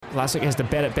Vlasic has to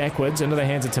bat it backwards into the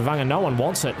hands of Tavanga. No one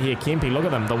wants it here, Kempe. Look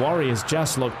at them. The Warriors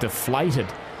just look deflated.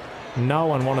 No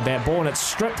one wanted that ball, and it's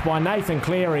stripped by Nathan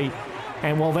Cleary.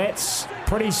 And, well, that's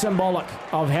pretty symbolic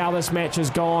of how this match has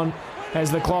gone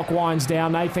as the clock winds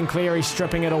down. Nathan Cleary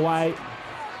stripping it away,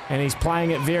 and he's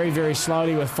playing it very, very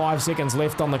slowly with 5 seconds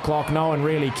left on the clock. No one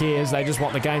really cares. They just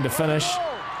want the game to finish.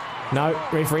 No,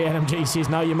 referee Adam G says,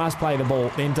 no, you must play the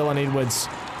ball. Then Dylan Edwards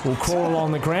will crawl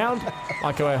along the ground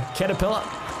like a caterpillar.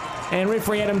 And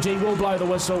referee Adam G will blow the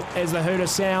whistle as the hooter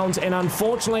sounds. And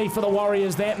unfortunately for the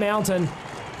Warriors, that mountain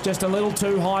just a little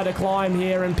too high to climb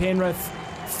here in Penrith.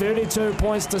 32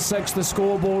 points to 6, the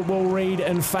scoreboard will read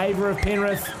in favour of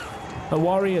Penrith. The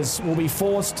Warriors will be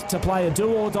forced to play a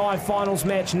do-or-die finals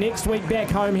match next week back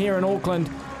home here in Auckland.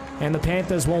 And the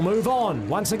Panthers will move on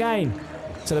once again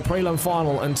to the prelim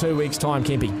final in 2 weeks' time,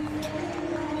 Kempe.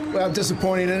 Well,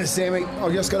 disappointing, isn't it, Sammy?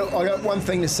 I got one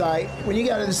thing to say. When you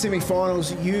go to the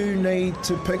semi-finals, you need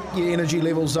to pick your energy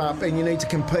levels up and you need to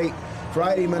compete for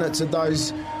 80 minutes at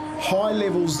those high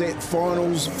levels that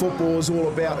finals football is all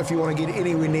about if you want to get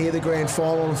anywhere near the grand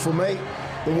final. And for me,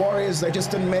 the Warriors, they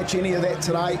just didn't match any of that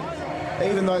today.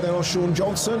 Even though they lost Sean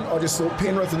Johnson, I just thought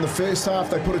Penrith in the first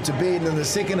half, they put it to bed, and in the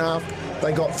second half,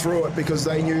 they got through it because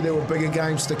they knew there were bigger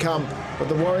games to come. But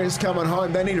the Warriors coming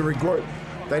home, they need to regroup.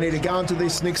 They need to go into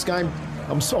this next game.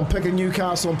 I'm picking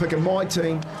Newcastle, I'm picking my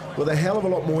team with a hell of a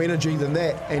lot more energy than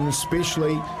that, and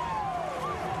especially,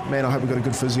 man, I hope we've got a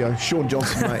good physio. Sean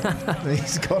Johnson, mate.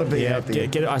 He's got to be out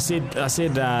there. I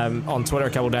said on Twitter a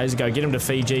couple of days ago, get him to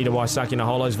Fiji to Waisaki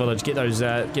Hollows Village, get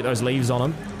those leaves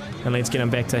on him, and let's get him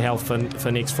back to health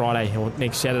for next Friday or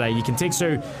next Saturday. You can text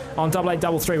through on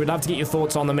 8833. We'd love to get your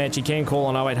thoughts on the match. You can call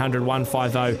on 0800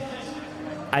 150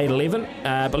 811.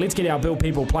 But let's get our Bill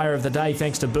People Player of the Day.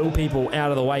 Thanks to Bill People out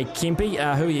of the way. Kempe,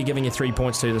 who are you giving your 3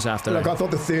 points to this afternoon? Look, I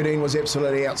thought the 13 was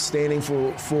absolutely outstanding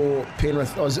for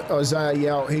Penrith. Isaiah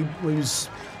Yao, he was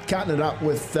cutting it up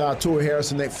with Toru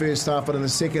Harris in that first half, but in the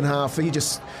second half, he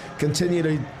just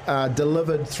continued to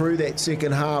deliver through that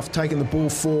second half, taking the ball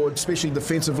forward, especially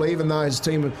defensively, even though his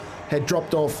team had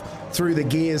dropped off through the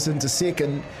gears into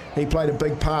second. He played a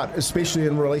big part, especially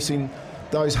in releasing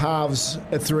those halves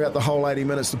throughout the whole 80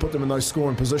 minutes to put them in those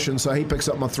scoring positions. So he picks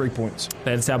up my 3 points.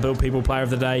 That's our Bill People Player of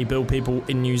the Day. Bill People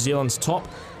in New Zealand's top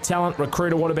talent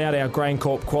recruiter. What about our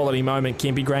GrainCorp quality moment?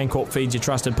 Kempe, GrainCorp feeds your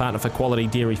trusted partner for quality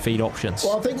dairy feed options.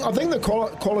 Well, I think the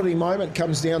quality moment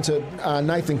comes down to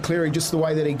Nathan Cleary, just the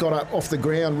way that he got up off the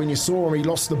ground. When you saw him, he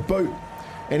lost the boot.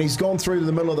 And he's gone through to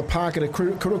the middle of the park at a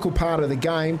critical part of the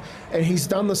game. And he's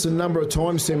done this a number of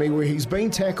times, Sammy, where he's been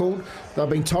tackled, they've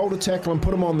been told to tackle and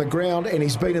put him on the ground, and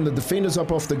he's beaten the defenders up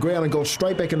off the ground and gone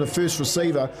straight back in the first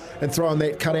receiver and thrown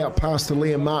that cutout pass to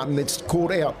Liam Martin that's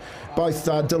caught out both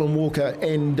Dylan Walker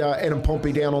and Adam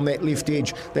Pompey down on that left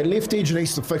edge. That left edge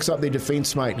needs to fix up their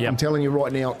defence, mate. Yep. I'm telling you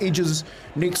right now, edges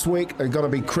next week are going to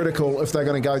be critical if they're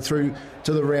going to go through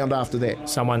to the round after that.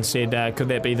 Someone said, could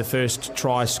that be the first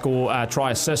try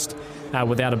assist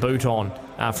without a boot on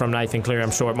from Nathan Cleary? I'm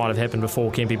sure it might have happened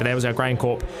before, Kempe, but that was our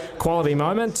GrainCorp quality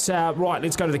moment. Right,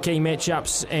 let's go to the key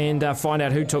matchups and find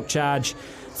out who took charge.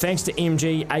 Thanks to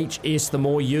MGHS, the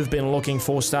more you've been looking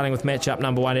for, starting with matchup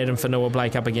number 1, Adam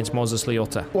Whanua-Blake up against Moses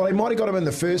Leota. Well, he might have got him in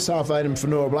the first half, Adam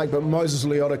Whanua-Blake, but Moses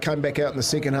Leota came back out in the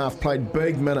second half, played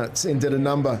big minutes and did a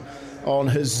number on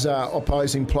his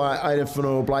opposing player, Adam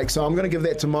Whanua-Blake. So I'm going to give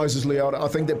that to Moses Leota. I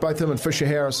think that both him and Fisher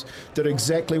Harris did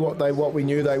exactly what we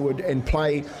knew they would, and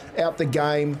play out the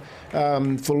game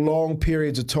for long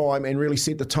periods of time and really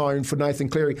set the tone for Nathan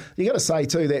Cleary. You got to say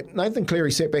too that Nathan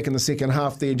Cleary sat back in the second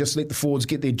half there, just let the forwards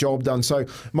get their job done. So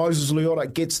Moses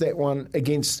Leota gets that one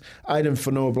against Aidan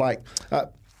Whanua-Blake.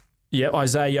 Yeah,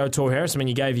 Isaiah Yeo, Toru Harris. I mean,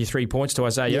 you gave your 3 points to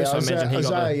Isaiah Yeo, so I imagine he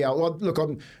got the... Well, look,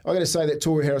 I've got to say that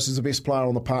Toru Harris is the best player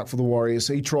on the park for the Warriors.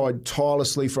 He tried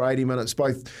tirelessly for 80 minutes,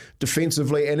 both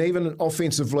defensively and even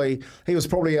offensively. He was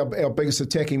probably our biggest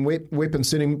attacking weapon,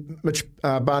 sending Mitch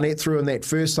Barnett through in that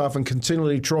first half and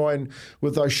continually trying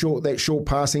with that short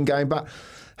passing game. But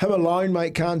him alone,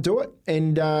 mate, can't do it.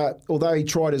 And although he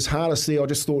tried his hardest there, I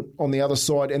just thought on the other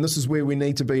side, and this is where we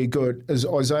need to be good, is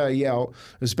Isaiah Yeo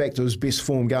is back to his best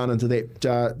form going into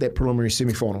that preliminary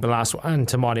semi-final. The last one,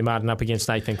 Tamati Martin up against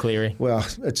Nathan Cleary. Well,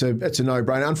 it's a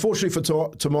no-brainer. Unfortunately for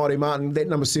Tamati Martin, that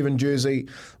number 7 jersey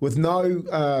with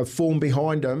no form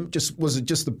behind him was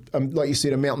like you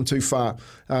said, a mountain too far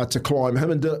to climb.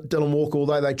 Him and Dylan Walker,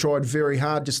 although they tried very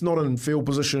hard, just not in field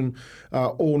position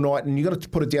all night. And you got to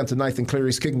put it down to Nathan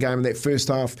Cleary's kick kicking game in that first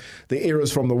half, the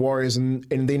errors from the Warriors, and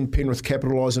then Penrith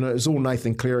capitalised on it. It was all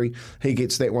Nathan Cleary. He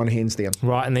gets that one hands down.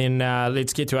 Right, and then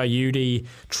let's get to our UD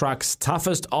Trucks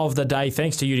toughest of the day.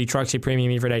 Thanks to UD Trucks, your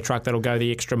premium everyday truck that'll go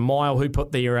the extra mile. Who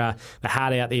put the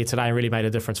heart out there today and really made a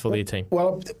difference for their team?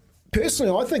 Well,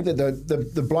 personally, I think that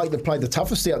the bloke that played the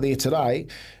toughest out there today,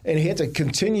 and he had to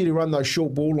continue to run those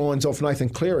short ball lines off Nathan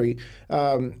Cleary,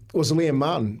 was Liam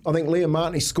Martin. I think Liam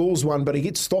Martin, he scores one, but he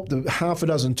gets stopped half a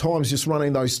dozen times just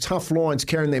running those tough lines,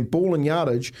 carrying that ball and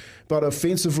yardage, but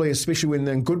offensively, especially when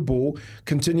they're in good ball,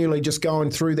 continually just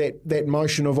going through that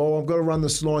motion of, I've got to run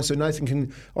this line so Nathan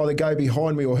can either go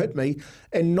behind me or hit me.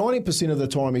 And 90% of the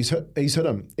time he's hit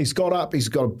him. He's got up, he's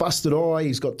got a busted eye,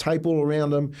 he's got tape all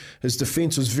around him. His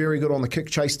defence was very good on the kick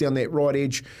chase down that right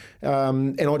edge.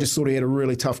 And I just thought he had a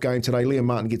really tough game today. Liam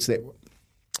Martin gets that.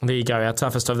 There you go, our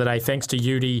toughest of the day. Thanks to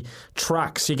UD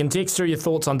Trucks. You can text through your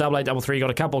thoughts on 8833.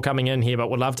 Got a couple coming in here, but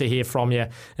would love to hear from you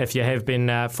if you have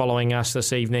been following us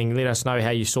this evening. Let us know how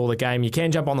you saw the game. You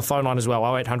can jump on the phone line as well,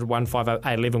 0800 150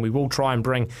 811. We will try and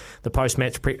bring the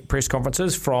post-match press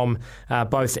conferences from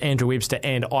both Andrew Webster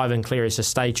and Ivan Cleary, so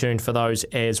stay tuned for those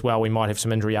as well. We might have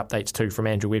some injury updates too from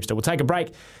Andrew Webster. We'll take a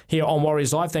break here on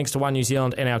Warriors Live, thanks to One New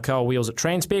Zealand and our co-wheels at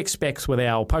Transpex. Back with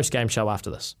our post-game show after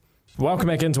this. Welcome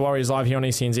back into Warriors Live here on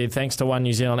SNZ. Thanks to One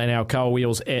New Zealand and our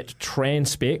co-wheels at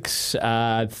Transpex.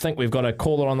 I think we've got a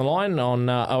caller on the line on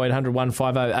 0800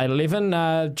 150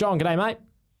 811. John, g'day, mate.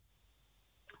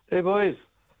 Hey, boys.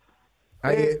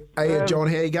 Hey, John,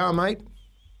 how you going, mate?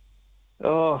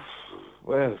 Oh,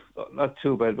 well, not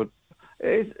too bad, but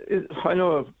I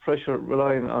know pressure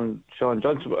relying on Sean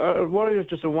Johnson, but are Warriors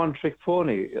just a one-trick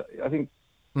pony? I think,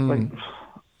 I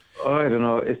don't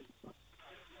know.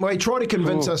 Well, he tried to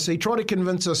convince us. He tried to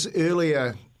convince us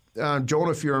earlier, John,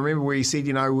 if you remember, where he said,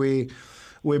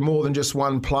 we're more than just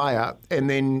one player. And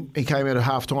then he came out at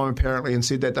half-time, apparently, and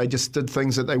said that they just did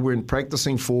things that they weren't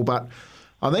practicing for. But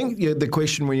I think the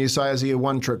question when you say, is he a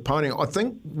one-trick pony, I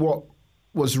think what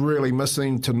was really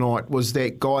missing tonight was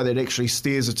that guy that actually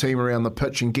steers a team around the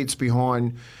pitch and gets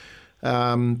behind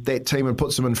that team and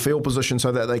puts them in field position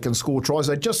so that they can score tries.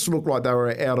 They just looked like they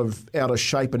were out of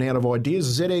shape and out of ideas.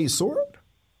 Is that how you saw it?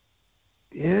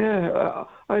 Yeah,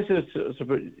 I said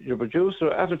to your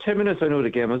producer, after 10 minutes I knew the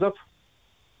game was up.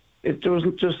 It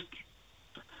wasn't just,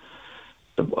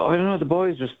 I don't know, the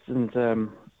boys just didn't,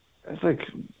 it's like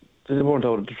they weren't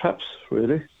out of the traps,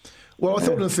 really. Well, I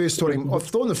thought in the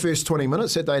first 20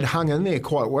 minutes that they'd hung in there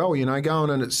quite well, going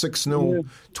in at 6-0,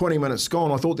 20 minutes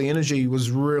gone. I thought the energy was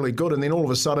really good, and then all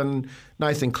of a sudden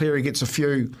Nathan Cleary gets a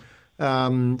few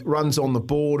runs on the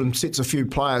board and sets a few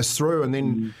players through, and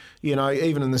then,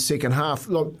 even in the second half,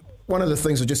 look, one of the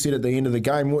things I just said at the end of the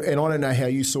game, and I don't know how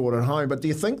you saw it at home, but do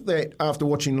you think that after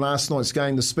watching last night's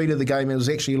game, the speed of the game was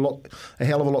actually a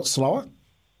hell of a lot slower?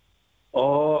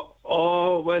 Oh,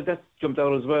 well, that jumped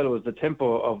out as well. It was the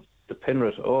tempo of the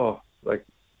Penrith. Like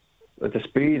the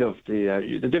speed of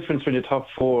the difference between your top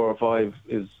 4 or 5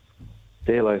 is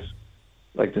daylight.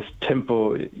 Like this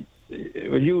tempo.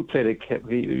 When you play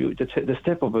the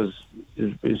step up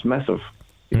is massive.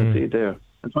 You can see it there.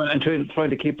 And trying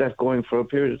to keep that going for a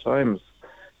period of time is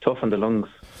tough on the lungs.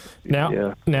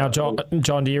 Now,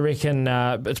 John, do you reckon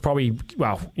it's probably,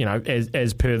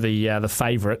 as per the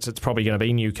favourites, it's probably going to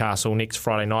be Newcastle next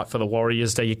Friday night for the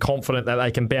Warriors? Are you confident that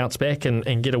they can bounce back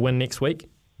and get a win next week?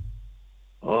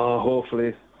 Oh,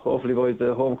 hopefully, boys,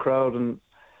 the home crowd, and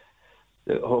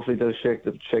hopefully they'll shake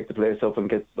the place up and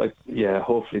get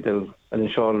hopefully they'll, and then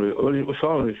Sean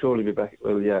will surely be back.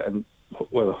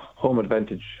 Home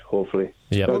advantage, hopefully.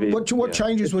 Yeah. What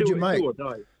changes would you make?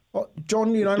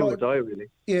 John, do or die, really.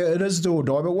 Yeah, it is do or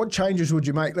die, but what changes would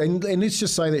you make? And let's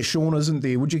just say that Sean isn't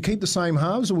there. Would you keep the same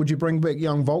halves, or would you bring back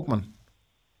young Volkman?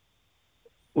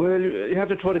 Well, you have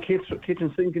to try to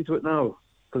kitchen sink into it now,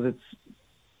 because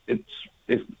you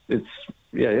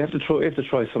have to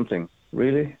try something,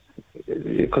 really,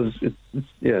 because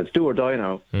it's do or die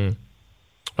now.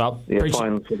 Well,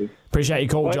 appreciate your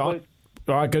call, John.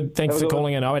 All right, good. Thanks for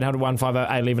calling in. 0800 150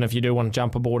 811 if you do want to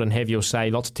jump aboard and have your say.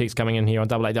 Lots of texts coming in here on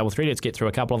 8833. Let's get through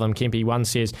a couple of them. Kempy 1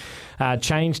 says,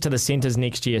 change to the centres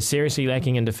next year. Seriously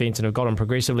lacking in defence and have gotten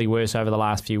progressively worse over the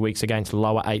last few weeks against the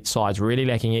lower 8 sides. Really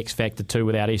lacking X factor too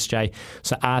without SJ.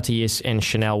 So RTS and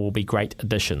Chanel will be great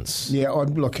additions. Yeah, I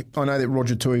know that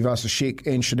Roger Tuivasa-Sheck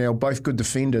and Chanel, both good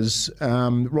defenders.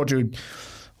 Roger,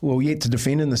 yet to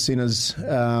defend in the centres at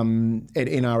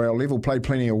NRL level. Played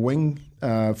plenty of wing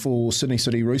for Sydney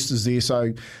City Roosters there,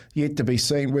 so yet to be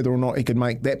seen whether or not he could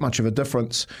make that much of a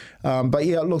difference. But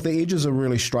yeah, look, the edges are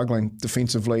really struggling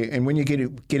defensively, and when you're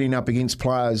getting up against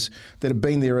players that have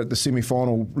been there at the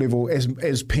semi-final level,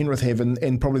 as Penrith have,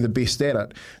 and probably the best at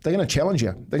it, they're going to challenge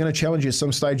you. They're going to challenge you at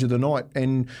some stage of the night,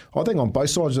 and I think on both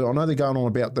sides, I know they're going on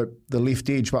about the left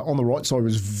edge, but on the right side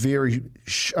was very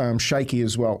shaky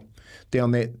as well.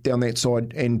 Down that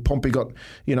side, and Pompey got,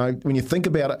 when you think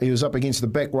about it, he was up against the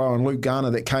back row and Luke Garner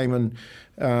that came in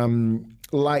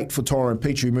late for Tyrone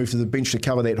Peach, who moved to the bench to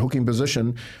cover that hooking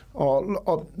position.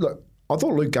 Look, I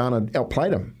thought Luke Garner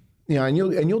outplayed him. And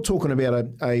you're talking about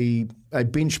a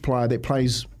bench player that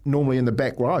plays normally in the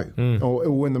back row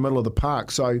or in the middle of the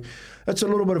park. So it's a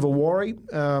little bit of a worry.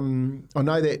 I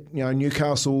know that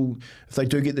Newcastle, if they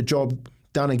do get the job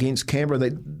done against Canberra,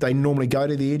 they normally go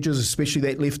to the edges, especially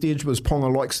that left edge, because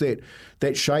Ponga likes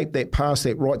that shape, that pass,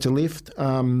 that right to left,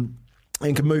 and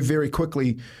can move very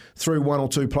quickly through one or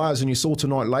two players. And you saw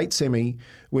tonight late, Sammy,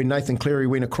 when Nathan Cleary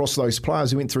went across those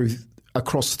players, he went through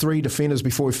across three defenders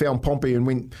before he found Pompey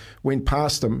and went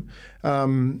past them.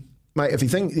 Mate, if you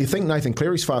think Nathan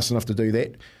Cleary's fast enough to do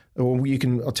that, well,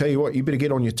 I'll tell you what, you better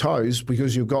get on your toes,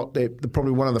 because you've got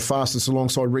probably one of the fastest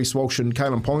alongside Reece Walsh and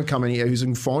Kalen Ponga coming here, who's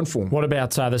in fine form. What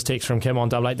about this text from Kim on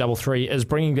 8833? Is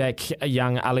bringing back a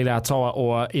young Alira Toa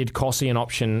or Ed Cossey an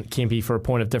option, Kempy, for a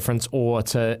point of difference, or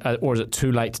is it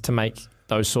too late to make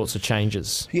those sorts of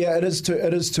changes? Yeah, it is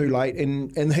too late,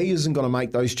 and he isn't going to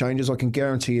make those changes. I can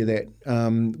guarantee you that.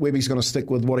 Webby's going to stick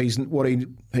with what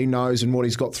he knows and what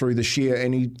he's got through this year,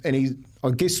 and he. I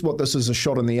guess what this is a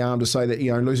shot in the arm to say that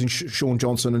losing Sean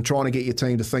Johnson and trying to get your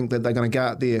team to think that they're going to go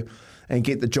out there and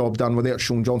get the job done without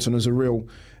Sean Johnson is a real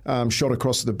shot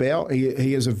across the bow.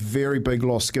 He is a very big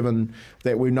loss, given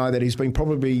that we know that he's been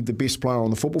probably the best player on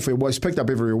the football field. Well, he's picked up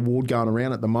every award going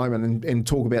around at the moment, and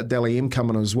talk about Dally M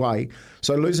coming his way.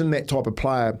 So losing that type of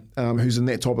player who's in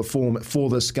that type of form for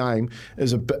this game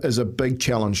is a big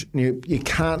challenge. You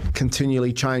can't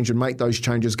continually change and make those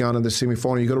changes going into the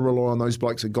semi-final. You've got to rely on those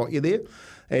blokes that got you there.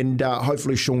 And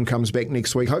hopefully Sean comes back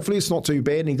next week. Hopefully it's not too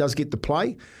bad and he does get to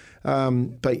play.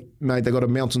 But, mate, they've got a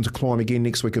mountain to climb again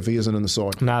next week if he isn't in the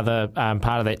side. Another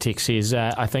part of that text says,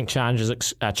 I think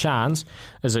Chance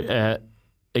is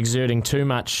exerting too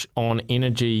much on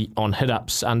energy on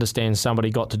hit-ups. Understands somebody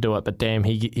got to do it, but damn,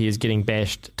 he is getting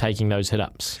bashed taking those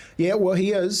hit-ups. Yeah, well,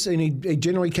 he is, and he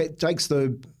generally takes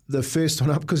the first one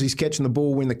up because he's catching the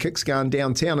ball when the kick's going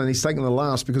downtown, and he's taking the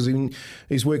last because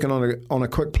he's working on a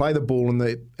quick play the ball,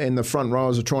 and the front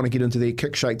rowers are trying to get into their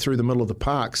kick shake through the middle of the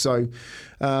park. So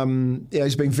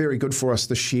he's been very good for us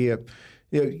this year.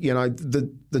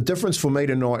 The difference for me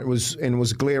tonight was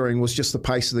glaring was just the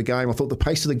pace of the game. I thought the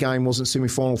pace of the game wasn't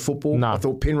semi-final football. No. I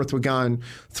thought Penrith were going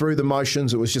through the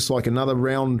motions. It was just like another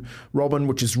round robin,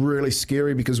 which is really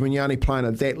scary because when you're only playing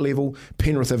at that level,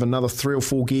 Penrith have another 3 or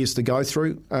 4 gears to go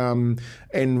through. And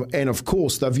of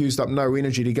course, they've used up no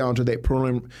energy to go into that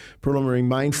preliminary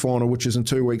main final, which is in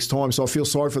 2 weeks' time. So I feel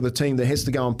sorry for the team that has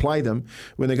to go and play them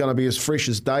when they're going to be as fresh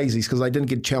as daisies because they didn't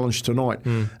get challenged tonight.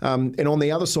 And on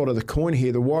the other side of the coin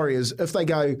here, the Warriors, if they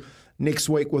go next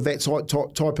week with that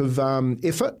type of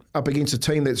effort up against a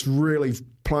team that's really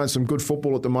playing some good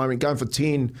football at the moment, going for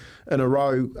 10 in a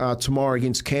row tomorrow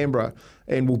against Canberra,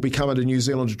 and will be coming to New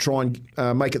Zealand to try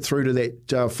and make it through to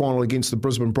that final against the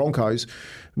Brisbane Broncos,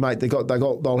 mate,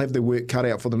 they'll have their work cut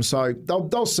out for them. So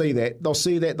they'll see that. They'll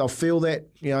see that. They'll feel that.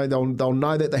 They'll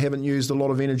know that they haven't used a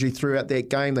lot of energy throughout that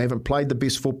game. They haven't played the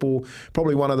best football.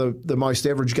 Probably one of the most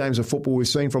average games of football we've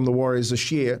seen from the Warriors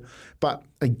this year. But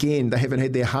again, they haven't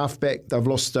had their halfback. They've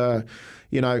lost,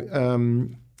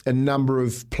 a number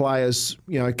of players,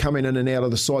 coming in and out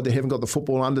of the side that haven't got the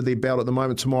football under their belt at the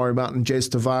moment. Tamari Martin, Jazz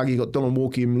Tavagi, you got Dylan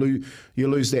Walker, you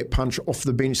lose that punch off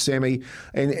the bench, Sammy.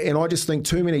 And I just think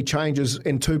too many changes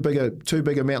and too big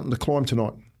a mountain to climb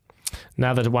tonight.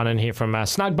 Another one in here from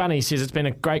Snug Bunny says, it's been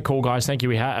a great call, guys. Thank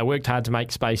you. I worked hard to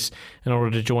make space in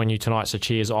order to join you tonight, so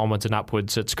cheers onwards and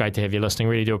upwards. It's great to have you listening.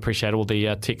 Really do appreciate all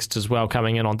the texts as well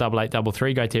coming in on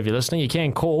 8833. Great to have you listening. You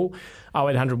can call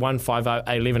 0800 150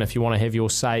 811 if you want to have your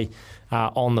say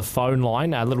on the phone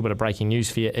line. A little bit of breaking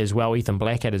news for you as well. Ethan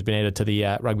Blackett has been added to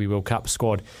the Rugby World Cup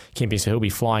squad, Kempy, so he'll be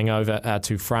flying over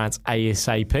to France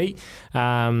ASAP.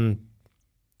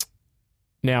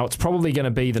 Now, it's probably going to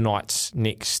be the Knights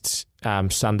next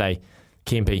Sunday,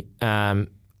 Kempy.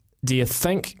 Do you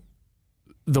think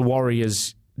the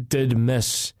Warriors did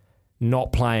miss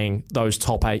not playing those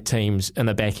top 8 teams in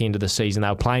the back end of the season. They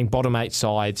were playing bottom 8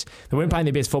 sides. They weren't playing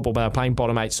their best football, but they were playing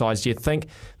bottom 8 sides. Do you think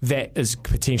that is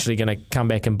potentially going to come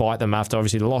back and bite them after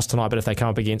obviously the loss tonight, but if they come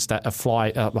up against a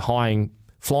flying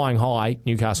high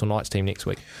Newcastle Knights team next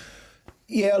week?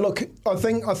 Yeah, look, I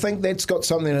think that's got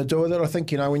something to do with it. I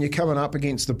think, when you're coming up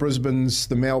against the Brisbanes,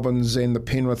 the Melbournes and the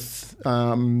Penrith,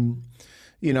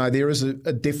 there is a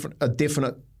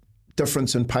definite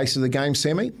difference in pace of the game,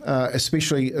 Sammy,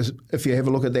 especially if you have a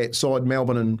look at that side,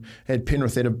 Melbourne and had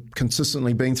Penrith, that have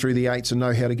consistently been through the 8s and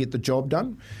know how to get the job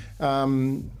done.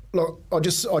 Look, I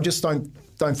just don't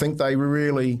think they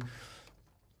really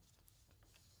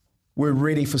were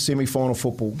ready for semi-final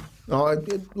football.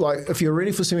 If you're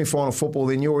ready for semi-final football,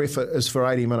 then your effort is for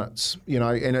 80 minutes,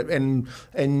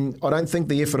 and I don't think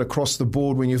the effort across the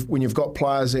board when you've got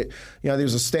players that, there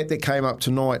was a stat that came up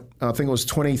tonight. I think it was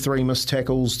 23 missed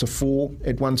tackles to 4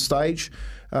 at one stage.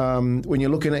 When you're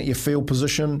looking at your field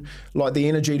position, like the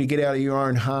energy to get out of your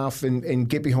own half and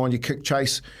get behind your kick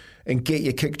chase and get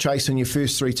your kick chase in your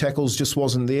first 3 tackles just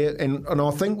wasn't there. And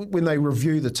I think when they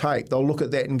review the tape, they'll look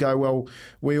at that and go, well,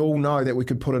 we all know that we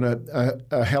could put in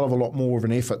a hell of a lot more of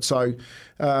an effort. So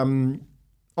I'm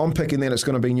picking that it's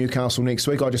going to be Newcastle next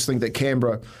week. I just think that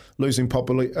Canberra losing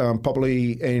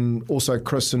Popoli and also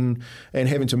Chris and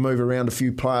having to move around a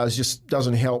few players just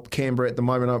doesn't help Canberra at the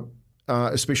moment,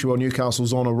 especially while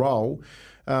Newcastle's on a roll.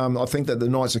 I think that the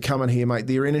Knights are coming here, mate.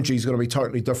 Their energy is going to be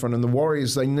totally different. And the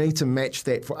Warriors, they need to match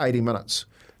that for 80 minutes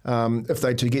if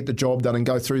they to get the job done and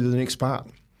go through to the next part.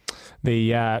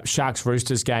 The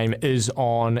Sharks-Roosters game is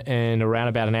on in around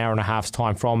about an hour and a half's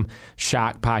time from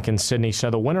Shark Park in Sydney. So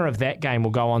the winner of that game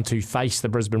will go on to face the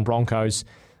Brisbane Broncos.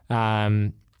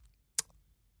 The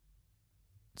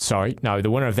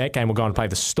winner of that game will go on to play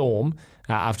the Storm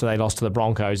after they lost to the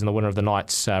Broncos, and the winner of the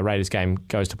Knights-Raiders game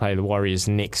goes to play the Warriors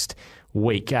next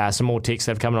week. Some more texts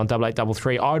that have come in on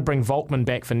 8833. I would bring Volkman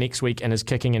back for next week and his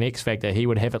kicking an X factor. He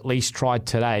would have at least tried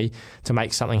today to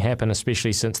make something happen,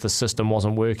 especially since the system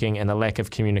wasn't working and the lack of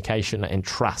communication and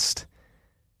trust.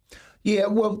 Yeah,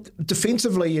 well,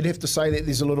 defensively, you'd have to say that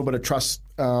there's a little bit of trust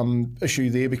issue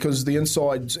there because the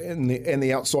insides and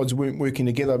the outsides weren't working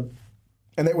together,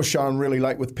 and that was shown really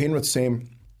late with Penrith, Sam,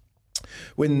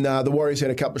 when the Warriors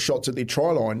had a couple of shots at their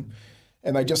try line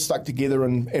and they just stuck together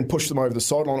and pushed them over the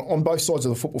sideline on both sides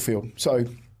of the football field. So,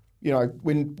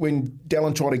 when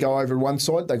Dallin tried to go over one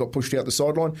side, they got pushed out the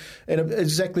sideline. And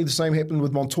exactly the same happened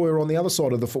with Montoya on the other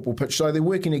side of the football pitch. So they're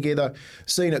working together,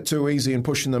 seeing it too easy and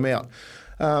pushing them out.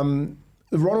 Ronald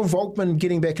Volkman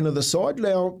getting back into the side.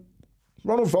 Now,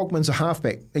 Ronald Volkman's a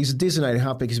halfback. He's a designated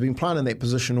halfback. He's been playing in that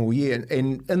position all year.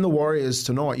 And in the Warriors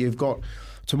tonight, you've got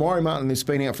Tamari Martin, who's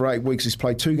been out for 8 weeks. He's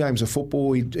played 2 games of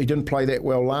football. He didn't play that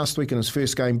well last week in his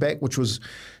first game back, which was,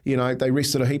 they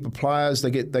rested a heap of players.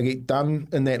 They get done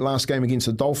in that last game against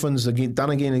the Dolphins. They get done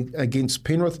again against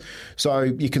Penrith. So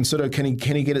you consider, can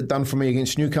he get it done for me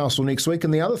against Newcastle next week?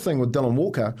 And the other thing with Dylan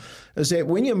Walker is that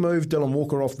when you move Dylan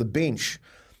Walker off the bench,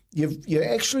 you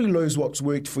actually lose what's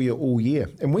worked for you all year.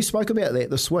 And we spoke about that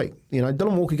this week.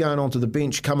 Dylan Walker going onto the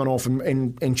bench, coming off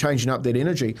and changing up that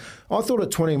energy. I thought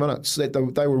at 20 minutes that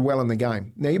they were well in the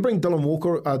game. Now, you bring Dylan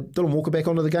Walker back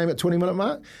onto the game at 20-minute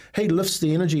mark, he lifts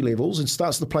the energy levels and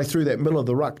starts to play through that middle of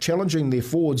the ruck, challenging their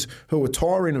forwards who are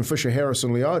Tyrone and Fisher Harris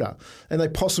and Leota, and they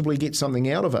possibly get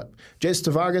something out of it. Jazz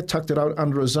Tavaga tucked it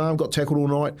under his arm, got tackled all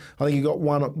night. I think he got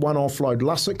one offload.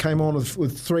 Lussick came on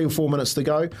with 3 or 4 minutes to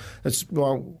go.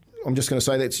 I'm just going to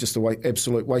say that's just an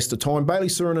absolute waste of time. Bailey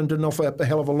Suranen didn't offer a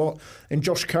hell of a lot. And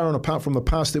Josh Curran, apart from the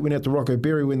pass that went out to Rocco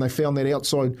Berry when they found that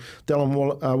outside Dallin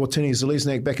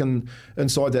Watini-Zalesnak back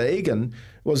inside the Egan,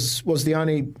 was the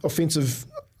only offensive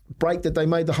break that they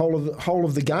made the whole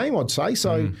of the game, I'd say.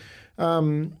 So,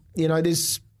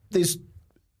 there's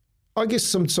I guess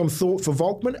some thought for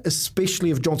Volkman, especially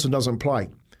if Johnson doesn't play.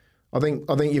 I think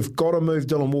you've got to move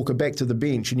Dylan Walker back to the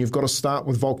bench and you've got to start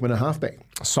with Volkman at halfback.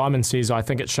 Simon says, I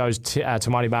think it shows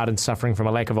Tamati Martin suffering from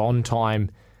a lack of time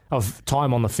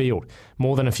on the field.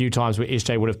 More than a few times where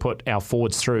SJ would have put our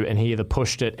forwards through and he either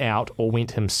pushed it out or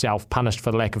went himself, punished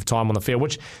for the lack of time on the field,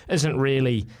 which isn't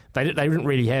really, they didn't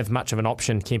really have much of an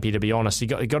option, Kempy, to be honest. You've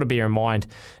got to bear in mind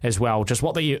as well just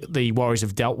what the Warriors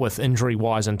have dealt with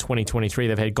injury-wise in 2023.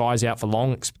 They've had guys out for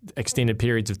long, extended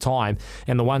periods of time,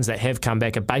 and the ones that have come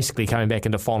back are basically coming back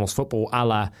into finals football a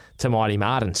la Tamati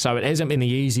Martin. So it hasn't been the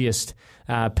easiest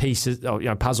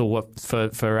puzzle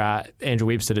for Andrew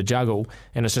Webster to juggle,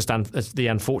 and it's just it's the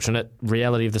unfortunate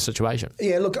reality of the situation.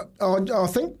 Yeah, look, I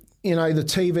think the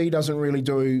TV doesn't really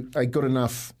do a good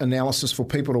enough analysis for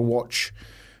people to watch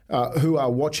who are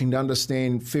watching to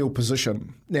understand field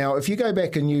position. Now, if you go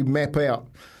back and you map out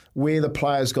where the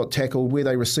players got tackled, where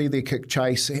they received their kick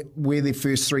chase, where their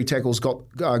first 3 tackles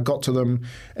got to them,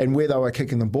 and where they were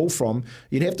kicking the ball from,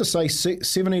 you'd have to say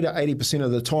 70 to 80%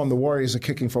 of the time the Warriors are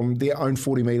kicking from their own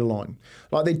 40-metre line.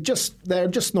 Like they're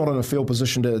just not in a field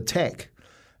position to attack.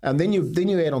 And then you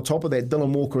add on top of that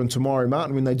Dylan Walker and Tamari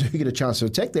Martin when they do get a chance to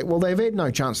attack that. Well, they've had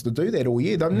no chance to do that all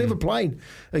year. They've never played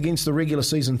against the regular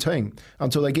season team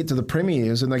until they get to the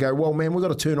premiers and they go, well, man, we've got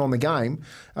to turn on the game.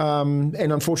 And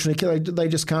unfortunately, they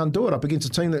just can't do it up against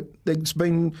a team that's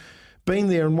been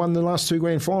there and won the last 2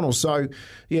 grand finals. So,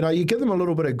 you give them a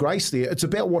little bit of grace there. It's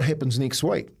about what happens next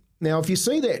week. Now, if you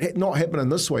see that not happening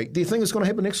this week, do you think it's going to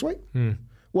happen next week?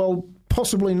 Well,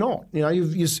 possibly not.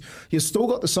 You've still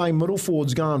got the same middle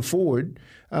forwards going forward.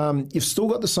 You've still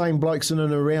got the same blokes in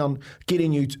and around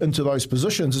getting you into those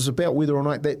positions. It's about whether or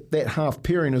not that half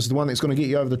pairing is the one that's going to get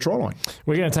you over the try line.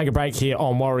 We're going to take a break here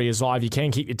on Warriors Live. You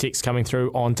can keep your texts coming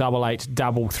through on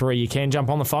 8833. You can jump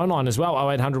on the phone line as well,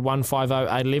 0800 150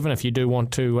 811 if you do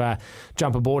want to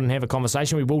jump aboard and have a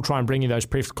conversation. We will try and bring you those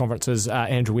press conferences,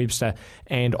 Andrew Webster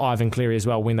and Ivan Cleary as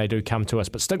well when they do come to us.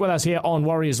 But stick with us here on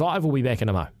Warriors Live. We'll be back in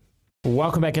a mo.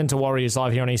 Welcome back into Warriors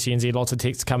Live here on SCNZ. Lots of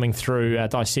texts coming through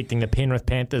dissecting the Penrith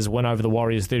Panthers win over the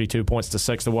Warriors 32 points to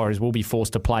 6. The Warriors will be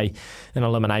forced to play an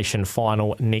elimination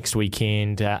final next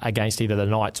weekend against either the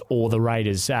Knights or the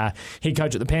Raiders. Head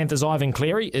coach at the Panthers, Ivan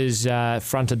Cleary, is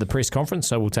fronted the press conference,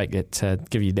 so we'll take that,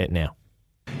 give you that now.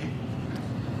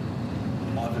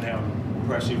 Ivan, how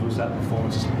impressive was that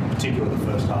performance, particularly the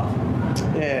first half?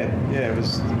 Yeah, it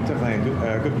was definitely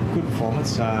a good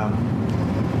performance.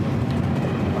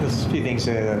 There's a few things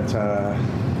there that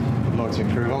I'd like to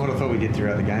improve on what I thought we did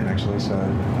throughout the game, actually. So,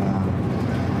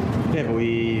 but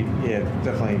we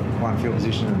definitely won field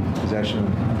position and possession.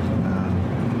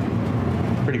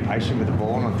 Pretty patient with the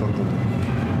ball, and I thought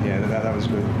that was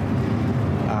good.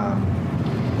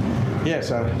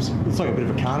 So it's like a bit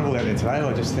of a carnival out there today.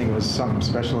 I just think it was something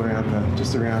special around the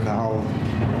whole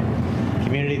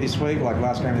community this week, like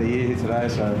last game of the year here today.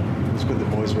 So it was good the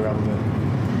boys were able to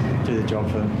do the job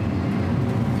for them.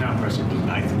 How impressive was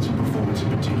Nathan's performance in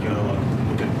particular? Like,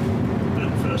 look at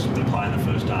the play in the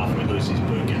first half, we lose his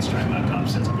boot, gets straight back up,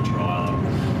 sets up a trial.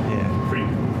 Pretty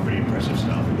impressive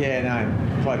stuff. Yeah,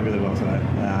 no, played really well today.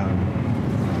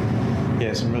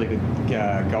 Some really good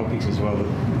goal kicks as well.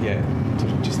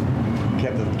 Just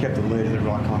kept the lead at the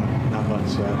right kind of number.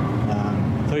 So I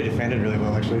thought he defended really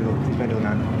well. Actually, he's been doing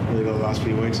that really well the last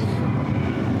few weeks.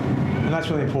 And that's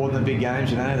really important in the big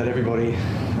games, that everybody,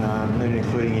 even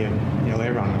including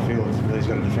everyone on the field, really has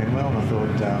got to defend well, and I thought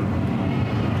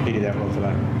he did that well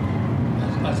today.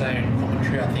 Isaiah in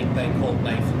commentary, I think they called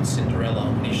Nathan Cinderella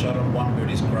when he shot on one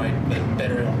boot is great, but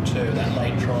better on 2, that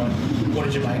late try. What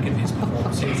did you make of his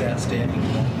performance? He was outstanding.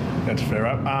 That's fair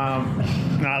up.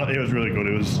 No, it was really good.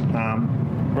 It was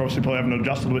we're obviously probably having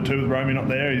adjusted a bit too with Romy not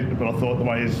there, but I thought the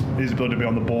way his ability to be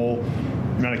on the ball,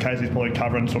 the amount of cases he's probably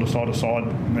covering sort of side to side,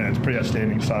 it's pretty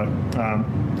outstanding. So,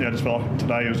 I just felt like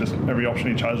today it was just every option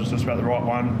he chose was just about the right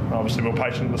one. Obviously, we were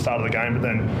patient at the start of the game, but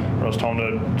then when it was time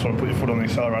to sort of put your foot on the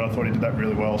accelerator, I thought he did that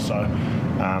really well. So,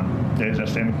 he's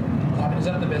outstanding. Is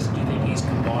that the best you think he's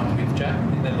combined with Jack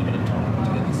in their limited time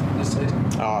together this season?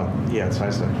 I'd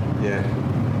say so. Yeah.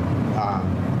 I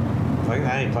think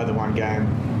they only played the one game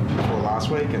before last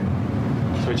week, and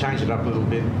so we changed it up a little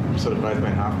bit, sort of both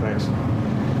being halfbacks.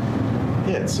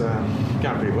 It's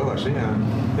going pretty well actually.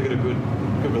 They've got a good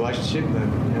relationship. They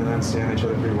understand each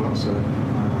other pretty well. So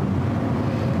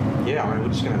we're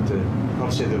just going to have to.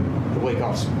 Obviously, the week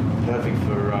off's perfect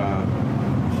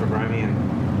for Romy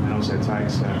and also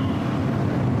Tate. So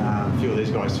a few of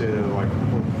these guys too. They're like,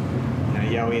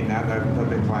 Yowie and that. They've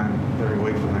been playing every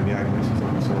week for maybe 8 weeks or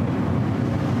something. So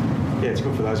it's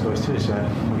good for those guys too. So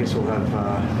I guess we'll have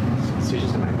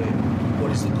decisions to make there.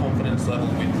 What is the confidence level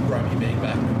with Romy being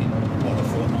back in a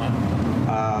fortnight?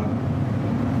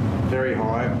 Very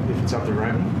high if it's up to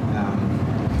Romy.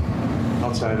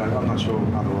 I'd say I'm not sure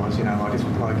otherwise. It's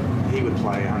like he would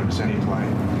play 100%. He'd play.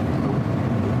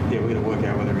 We're going to work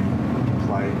out whether he can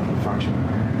play and function.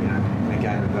 In a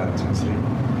game of that intensity.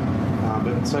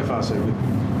 But so far so good.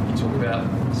 You talk about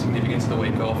significance of the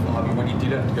week off. When you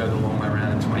did have to go the long way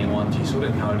around in 21, do you sort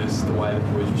of notice the way the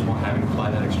boys respond having to play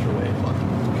that extra week? Like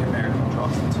compare and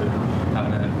contrast the two,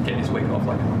 having to get this week off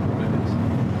like a number of minutes?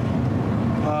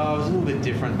 It was a little bit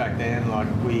different back then. Like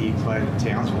we played at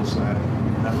Townsville, so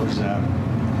that was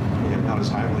not as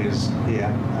homely as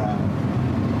here.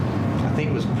 I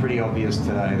think it was pretty obvious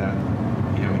today that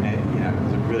we need, it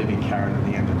was a really big carrot at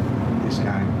the end of this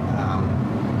game.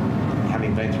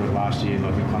 Having been through it last year,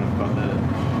 like we kind of got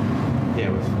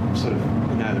we've sort of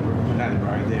we know the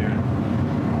road there, and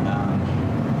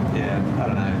I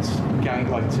don't know. It's going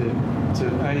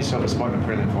to only sort of spot in the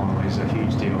prelim final is a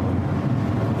huge deal.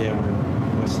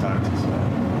 We're stoked. So,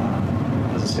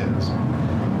 as I said,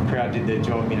 the crowd did their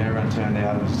job. Everyone turned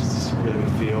out. It was just a really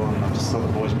good feel, and I just thought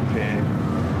the boys prepared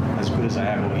as good as they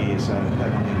have all year. So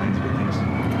that normally means good things.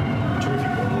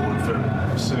 Terrific reward for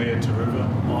Samir Taruva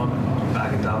on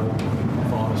bag and double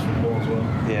finals football as well.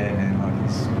 Yeah, man.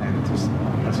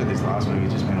 I said this last week.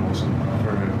 He's just been awesome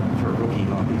for a rookie.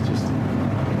 Like he's just,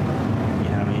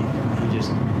 he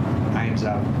just aims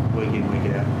up week in,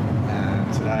 week out.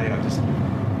 Today, I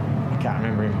can't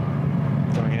remember him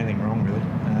doing anything wrong really,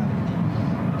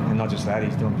 and not just that,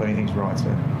 he's doing plenty of things right. So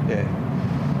yeah,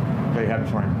 very happy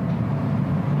for him.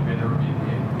 You better review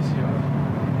the end this year.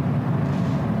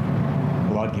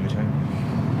 Well, I'd give it to him.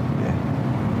 Yeah,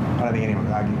 I don't think anyone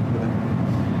would argue with him.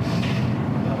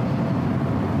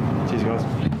 Cheers, guys.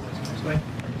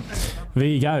 There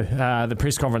you go. The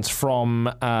press conference from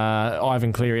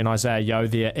Ivan Cleary and Isaiah Yeo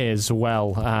there as well.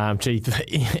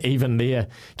 Even there,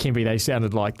 Kempy, they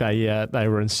sounded like they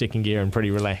were in second gear and pretty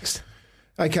relaxed.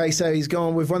 Okay, so he's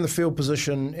gone. We've won the field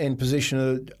position and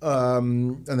possession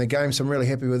in the game, so I'm really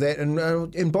happy with that.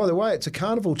 And by the way, it's a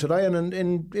carnival today,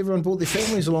 and everyone brought their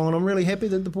families along, and I'm really happy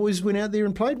that the boys went out there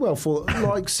and played well for it.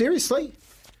 Like, seriously,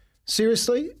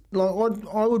 like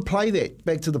I would play that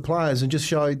back to the players and just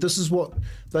show this is what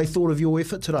they thought of your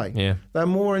effort today. Yeah. They're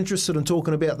more interested in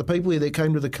talking about the people here that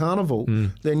came to the carnival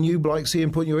than you blokes here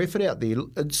and putting your effort out there.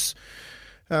 It's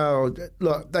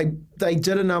look, they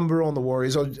did a number on the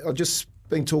Warriors. I just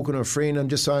been talking to a friend and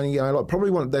just saying,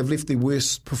 probably they've left their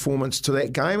worst performance to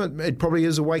that game. It probably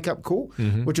is a wake-up call,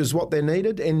 which is what they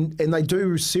needed, and they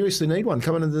do seriously need one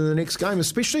coming into the next game,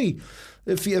 especially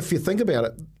if you think about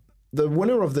it. The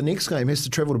winner of the next game has to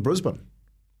travel to Brisbane.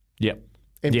 Yep.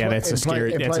 That's a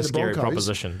scary proposition. That's a very scary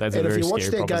proposition. And if you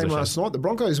watched that game last night, the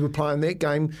Broncos were playing that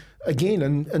game again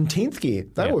in 10th gear.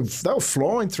 They were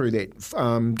flying through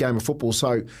that game of football.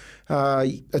 So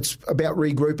it's about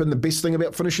regrouping. The best thing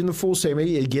about finishing the full semi,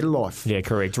 you get a life. Yeah,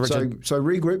 correct. So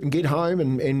regroup and get home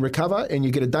and recover, and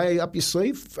you get a day up your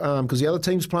sleeve because the other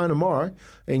team's playing tomorrow,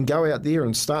 and go out there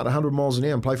and start 100 miles an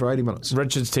hour and play for 80 minutes.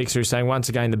 Richard's texter is saying, once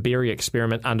again, the Berry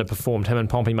experiment underperformed. Him and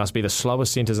Pompey must be the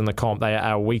slowest centres in the comp. They are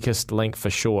our weakest link for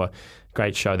sure.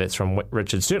 Great show. That's from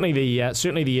Richard. Certainly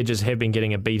the Edges have been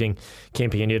getting a beating,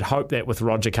 Kempy, and you'd hope that with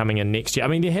Roger coming in next year. I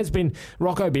mean, there has been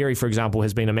Rocco Berry, for example,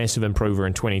 has been a massive improver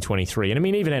in 2023, and I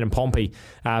mean even Adam Pompey,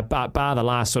 bar the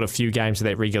last sort of few games of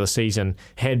that regular season,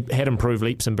 had improved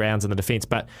leaps and bounds in the defence.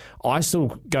 But I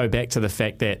still go back to the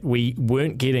fact that we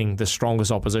weren't getting the strongest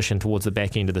opposition towards the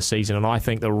back end of the season, and I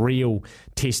think the real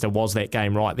tester was that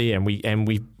game right there, and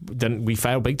we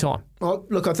failed big time. Well,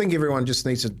 look, I think everyone just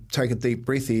needs to take a deep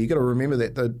breath here. You've got to remember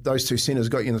that those two centres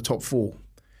got you in the top four.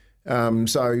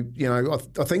 So,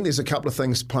 I think there's a couple of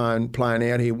things playing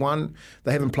out here. One,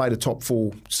 they haven't played a top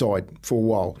four side for a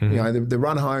while. Mm-hmm. The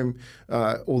run home,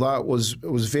 although it was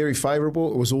very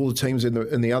favourable, it was all the teams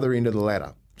in the other end of the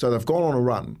ladder. So they've gone on a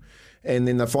run, and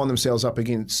then they find themselves up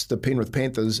against the Penrith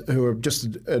Panthers, who are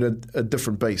just a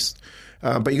different beast.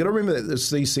 But you've got to remember that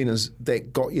it's these centres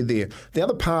that got you there. The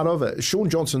other part of it, Sean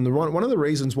Johnson, one of the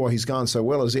reasons why he's gone so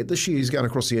well is that this year he's going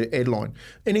across the ad line.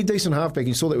 Any decent halfback,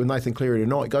 you saw that with Nathan Cleary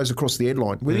tonight, goes across the ad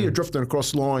line. Whether you're drifting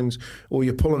across lines or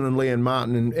you're pulling in Liam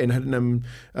Martin and hitting him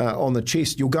on the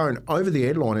chest, you're going over the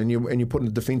ad line and you're putting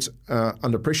the defence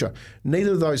under pressure.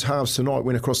 Neither of those halves tonight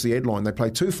went across the ad line. They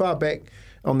played too far back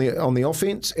on the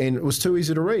offence, and it was too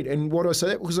easy to read. And why do I say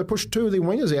that? Because they pushed two of their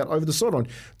wingers out over the sideline.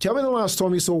 Tell me the last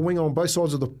time you saw a winger on both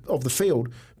sides of the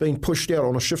field being pushed out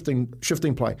on a shifting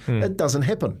play. It doesn't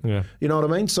happen. Yeah. You know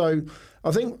what I mean? So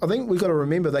I think we've got to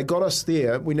remember they got us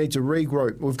there. We need to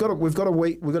regroup. We've got a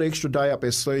week. We've got an extra day up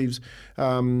our sleeves.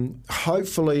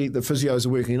 Hopefully the physios are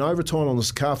working in overtime on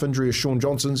this calf injury of Sean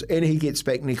Johnson's, and he gets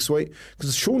back next week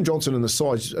because Sean Johnson and the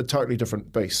side's a totally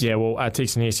different beast. Yeah, well,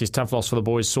 Texan here says tough loss for the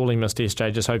boys. Sorely missed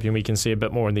SJ. Just hoping we can see a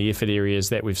bit more in the effort areas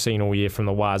that we've seen all year from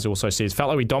the Wires. Also says felt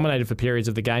like we dominated for periods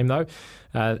of the game though.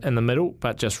 In the middle,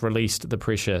 but just released the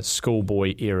pressure,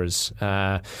 schoolboy errors.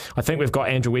 I think we've got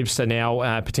Andrew Webster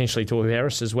now, potentially Tohu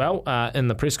Harris as well, in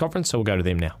the press conference, so we'll go to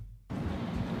them now.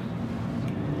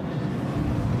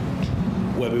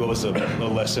 Webby, what was the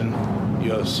lesson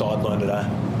your side learned today?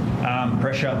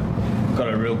 Pressure.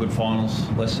 Got a real good finals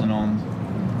lesson on.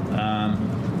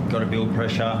 Got to build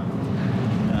pressure.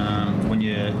 When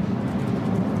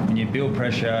you build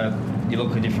pressure, you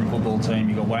look a different football team.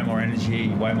 You've got way more energy,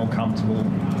 way more comfortable.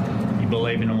 You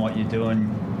believe in what you're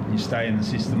doing. You stay in the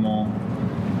system more,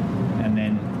 and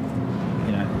then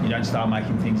you don't start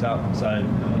making things up. So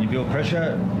when you build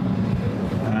pressure,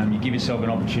 you give yourself an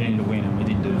opportunity to win, and we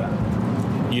didn't do that.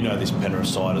 you know this Penrith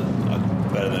side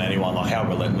better than anyone. Like, how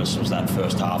relentless was that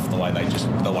first half? The way they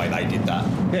did that.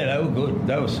 Yeah, they were good.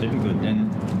 They were super good. And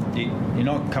you're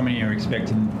not coming here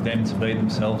expecting them to be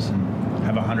themselves and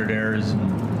have 100 errors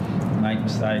and make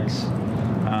mistakes.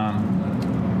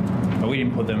 But we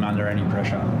didn't put them under any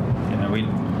pressure. You know, we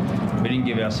didn't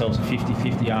give ourselves a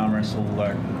 50-50 arm wrestle.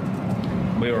 Like,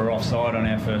 we were offside on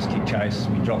our first kick chase.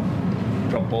 We dropped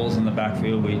balls in the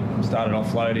backfield. We started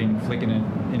offloading, flicking it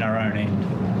in our own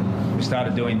end. We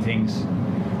started doing things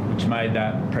which made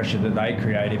that pressure that they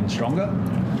create even stronger.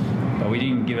 But we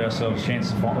didn't give ourselves a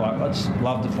chance to find. Like, I'd just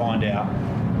love to find out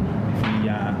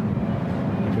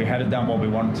if we had done what we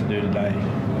wanted to do today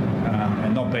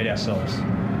and not beat ourselves,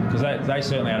 because they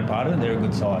certainly had a part of it. They're a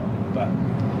good side, but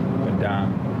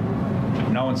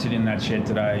no one sitting in that shed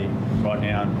today, right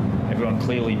now. Everyone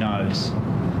clearly knows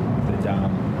that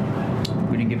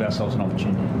we didn't give ourselves an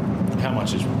opportunity. How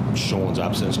much does Sean's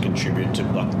absence contribute to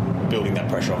building that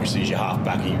pressure? Obviously, as your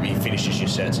half-back, he finishes your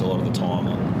sets a lot of the time.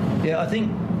 Yeah, I think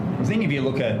if you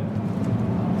look at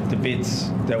the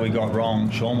bits that we got wrong,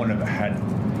 Sean wouldn't have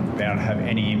been able to have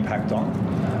any impact on.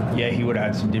 Yeah, he would have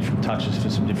had some different touches for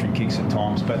some different kicks at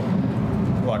times, but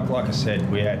like I said,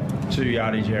 we had 2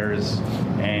 yardage errors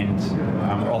and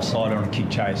we're offside on a kick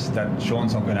chase. That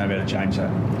Sean's not going to be able to change that.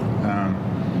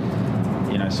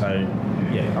 So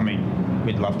yeah, I mean,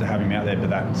 we'd love to have him out there, but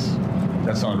that's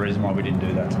not the reason why we didn't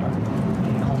do that today.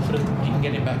 Confident you can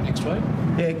get him back next week?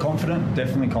 Yeah, confident,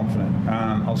 definitely confident.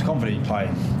 I was confident he'd play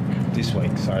this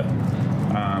week, so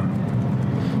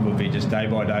we'll be just day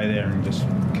by day there and just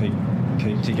keep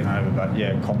ticking over. But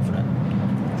yeah, confident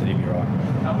that he'll be right.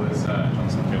 How was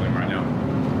Johnson feeling right now?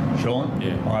 Sean?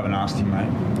 Yeah. I haven't asked him,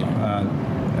 mate.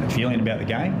 Feeling about the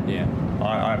game? Yeah.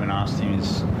 I haven't asked him.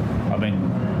 I've been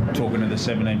talking to the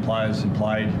 17 players who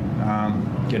played,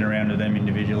 getting around to them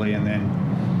individually, and then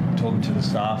talking to the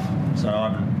staff. So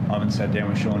I haven't sat down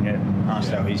with Sean yet and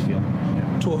asked how he's feeling.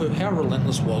 Tohu, how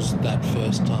relentless was that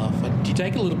first half? And do you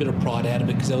take a little bit of pride out of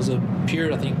it? Because there was a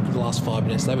period, I think, the last 5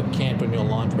 minutes, they were camped on your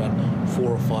line for about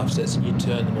 4 or 5 sets and you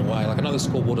turned them away. Like, I know the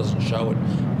scoreboard doesn't show it,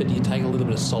 but do you take a little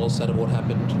bit of solace out of what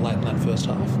happened late in that first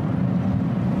half?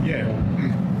 Yeah,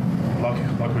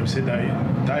 like we've said,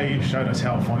 they showed us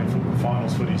how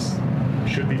finals footies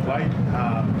should be played.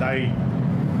 They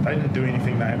didn't do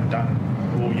anything they haven't done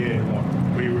all year. Like,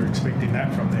 we were expecting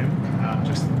that from them,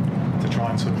 just to try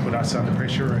and sort of put us under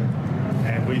pressure,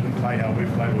 and we didn't play how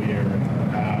we've played all year,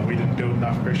 and we didn't build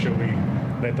enough pressure. We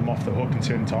let them off the hook in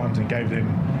certain times and gave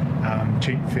them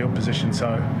cheap field position.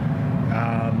 So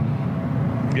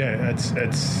it's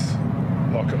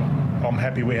like, I'm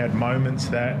happy we had moments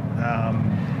that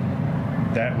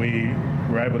we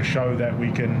were able to show that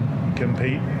we can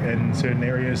compete in certain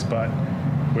areas, but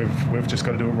we've just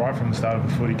got to do it right from the start of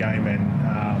the footy game, and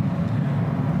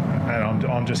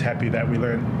I'm just happy that we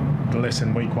learned the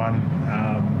lesson week 1,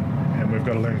 and we've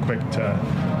got to learn quick to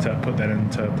put that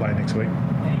into play next week.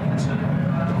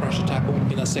 The crusher tackle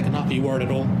in the second half, are you worried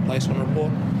at all based on the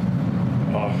report?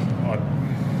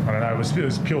 I don't know, it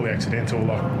was purely accidental.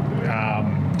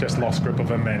 Just lost grip of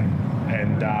him,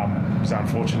 and it was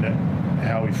unfortunate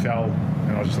how he fell,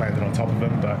 and I just landed on top of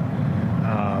him. But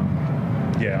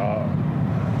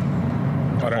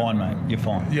You're fine, mate. You're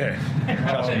fine. Yeah,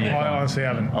 I honestly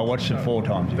haven't. I watched it 4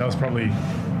 times. That was probably,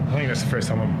 I think that's the first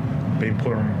time I've been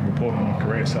put on report in my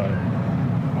career. So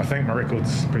I think my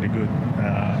record's pretty good.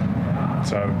 I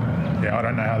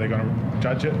don't know how they're going to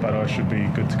judge it, but I should be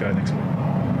good to go next week.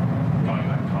 Going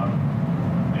back home,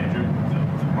 Andrew,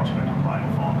 the prospect of playing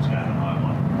a finals game at home,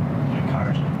 you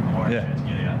encourage the Warriors fans to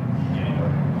get out.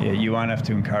 Yeah, you won't have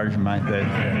to encourage them, mate.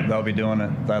 They'll be doing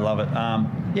it. They love it.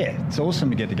 It's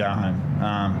awesome to get to go home.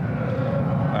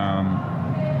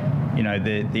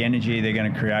 The energy they're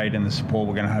going to create and the support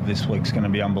we're going to have this week is going to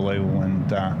be unbelievable,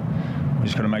 and we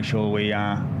just got to make sure we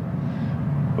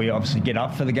obviously get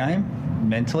up for the game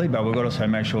mentally, but we've got to also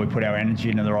make sure we put our energy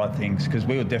into the right things, because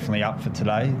we were definitely up for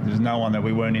today. There's no one that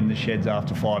we weren't in the sheds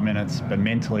after 5 minutes, but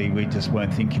mentally we just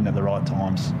weren't thinking at the right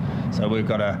times. So we've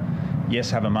got to,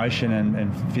 have emotion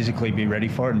and physically be ready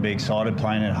for it and be excited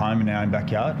playing at home in our own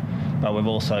backyard, but we've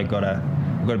also got to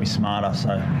be smarter.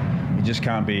 So we just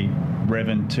can't be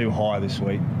revving too high this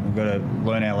week. We've got to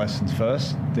learn our lessons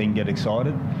first, then get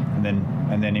excited, and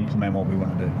then implement what we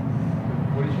want to do.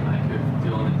 What did you make of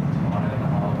Dylan and Toronto in the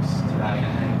halves today?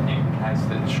 And in case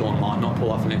that Sean might not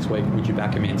pull off next week, would you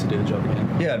back him in to do the job again?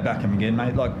 Yeah, I'd back him again,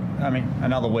 mate.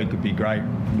 Another week would be great.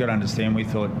 You've got to understand, we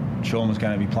thought Sean was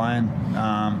going to be playing.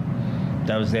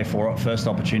 That was their first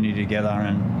opportunity together,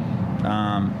 and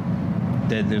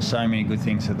there's so many good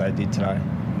things that they did today,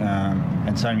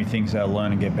 and so many things they'll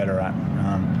learn and get better at.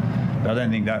 But I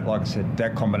don't think that, like I said,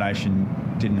 that combination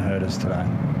didn't hurt us today.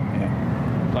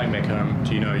 Yeah. Playing back home,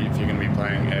 do you know if you're going to be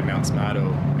playing at Mount Smart or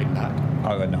Eden Park?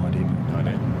 I've got no idea. No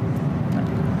idea.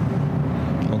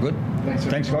 All good.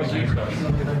 Thanks guys.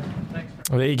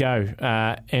 Well, there you go.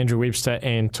 Andrew Webster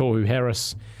and Tohu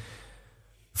Harris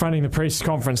fronting the press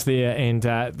conference there. And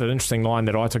the interesting line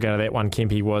that I took out of that one,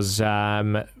 Kempy, was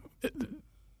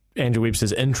Andrew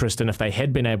Webster's interest in if they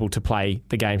had been able to play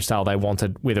the game style they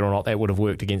wanted, whether or not that would have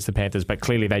worked against the Panthers. But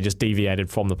clearly they just deviated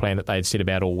from the plan that they had set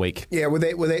about all week. Yeah, with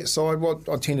that side,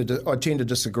 I tend to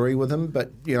disagree with him.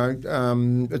 But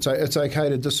it's okay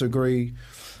to disagree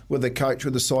with the coach,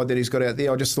 with the side that he's got out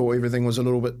there. I just thought everything was a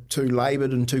little bit too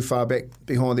laboured and too far back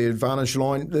behind the advantage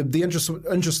line. The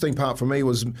interesting part for me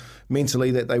was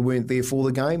mentally that they weren't there for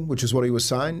the game, which is what he was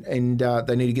saying, and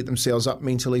they need to get themselves up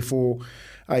mentally for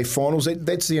a finals.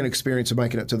 That's the inexperience of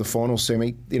making it to the finals,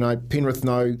 Sammy. Penrith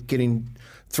know getting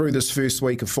through this first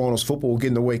week of finals football,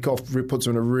 getting the week off, puts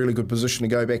them in a really good position to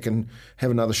go back and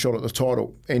have another shot at the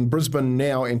title. And Brisbane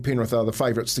now and Penrith are the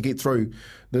favourites to get through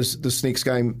this next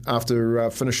game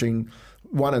after finishing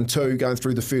 1 and 2, going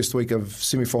through the first week of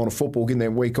semi-final football, getting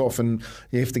that week off, and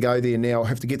you have to go there now,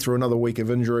 have to get through another week of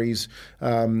injuries,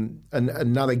 and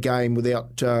another game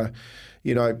without,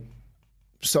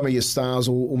 some of your stars,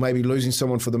 or maybe losing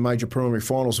someone for the major preliminary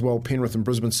finals, while Penrith and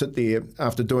Brisbane sit there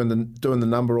after doing the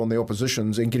number on the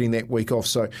oppositions and getting that week off.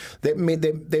 So that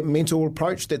mental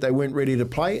approach that they weren't ready to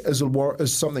play is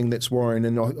something that's worrying,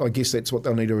 and I guess that's what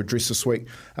they'll need to address this week.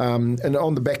 And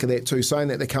on the back of that too, saying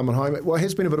that they're coming home, well, it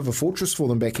has been a bit of a fortress for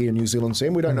them back here in New Zealand,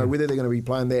 Sam. We don't know whether they're going to be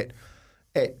playing that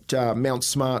at Mount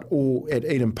Smart or at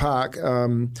Eden Park.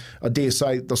 I dare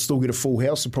say they'll still get a full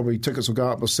house, so probably tickets will go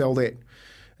up or sell that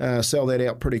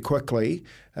out pretty quickly.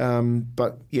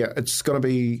 But yeah, it's going to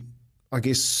be, I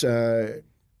guess, a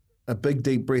big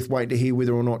deep breath waiting to hear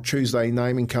whether or not Tuesday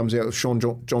naming comes out if Sean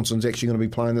Johnson's actually going to be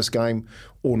playing this game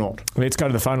or not. Let's go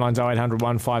to the phone lines, 0800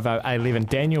 150 811.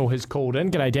 Daniel has called in.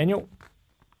 G'day, Daniel.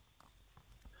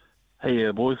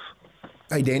 Hey, boys.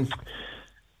 Hey, Dan.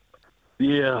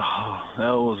 Yeah,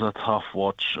 that was a tough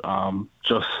watch.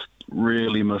 Just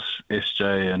really miss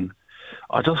SJ, and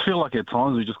I just feel like at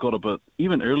times we just got a bit,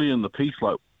 even early in the piece,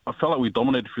 like I felt like we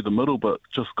dominated through the middle, but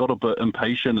just got a bit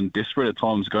impatient and desperate at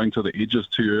times, going to the edges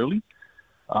too early.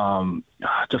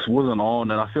 Just wasn't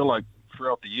on, and I feel like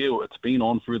throughout the year it's been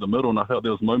on through the middle, and I felt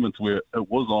there was moments where it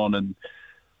was on, and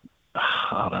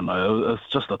I don't know, it's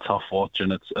just a tough watch,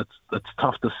 and it's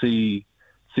tough to see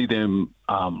them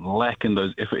lack in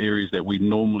those effort areas that we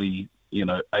normally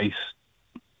ace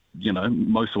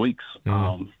most weeks.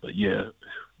 But yeah,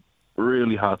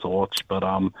 really hard to watch, but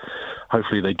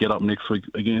hopefully they get up next week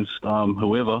against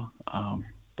whoever.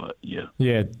 But yeah.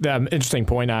 Yeah, interesting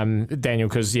point, Daniel,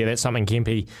 because that's something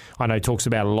Kempy, I know, talks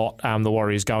about a lot. The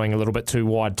Warriors going a little bit too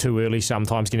wide too early,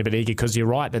 sometimes getting a bit eager, because you're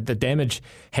right, that the damage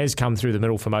has come through the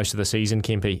middle for most of the season,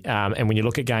 Kempy. And when you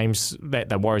look at games that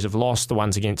the Warriors have lost, the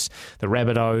ones against the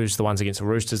Rabbitohs, the ones against the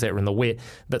Roosters that were in the wet,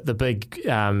 the big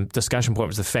discussion point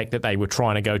was the fact that they were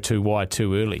trying to go too wide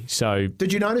too early. So,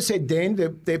 did you notice that, Dan,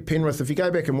 that Penrith, if you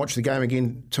go back and watch the game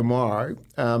again tomorrow,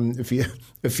 if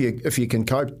you can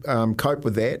cope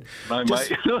with that, no,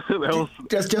 mate.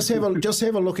 just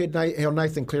have a look at how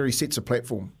Nathan Cleary sets a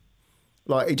platform.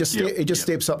 Like he just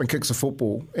steps up and kicks a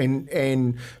football,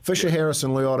 and Fisher, Harris,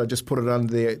 and Leota just put it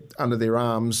under their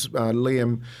arms.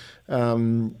 Liam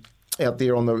out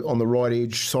there on the right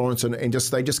edge, Sorensen, and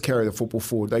they just carry the football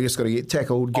forward. They just got to get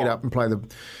tackled, get up and play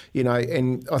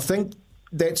and I think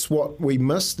that's what we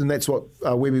missed, and that's what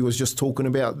Webby was just talking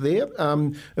about there.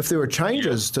 If there were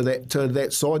changes to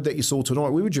that side that you saw tonight,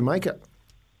 where would you make it?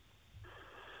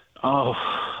 Oh,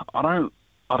 I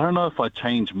don't know if I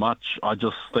change much. I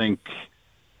just think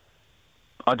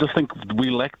we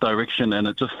lack direction, and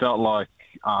it just felt like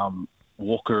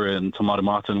Walker and Tamari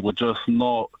Martin were just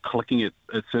not clicking at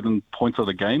certain points of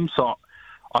the game. So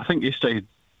I think SJ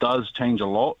does change a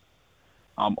lot.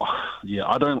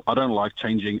 I don't like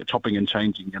chopping and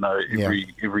changing.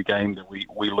 Every game that we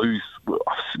lose,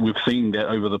 we've seen that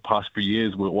over the past few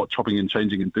years. What chopping and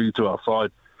changing can do to our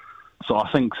side. So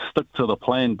I think stick to the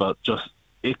plan, but just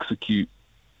execute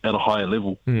at a higher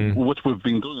level, which we've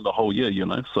been doing the whole year.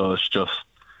 So it's just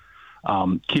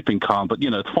keeping calm. But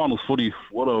it's finals footy.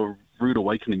 What a rude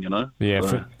awakening, Yeah,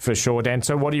 so. For sure, Dan.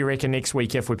 So what do you reckon next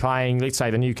week if we're playing, let's say,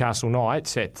 the Newcastle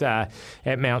Knights at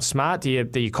Mount Smart? Are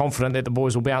you confident that the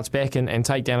boys will bounce back and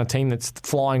take down a team that's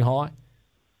flying high?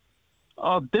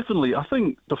 Definitely. I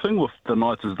think the thing with the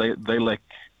Knights is they lack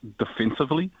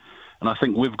defensively, and I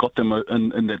think we've got them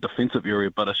in that defensive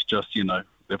area, but it's just,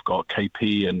 they've got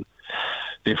KP and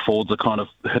their forwards are kind of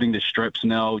hitting their straps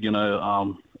now,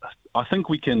 I think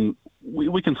we can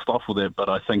start with that, but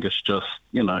I think it's just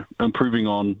improving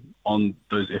on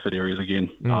those effort areas again.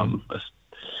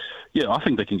 I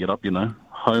think they can get up.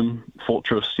 Home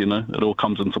fortress. It all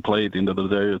comes into play at the end of the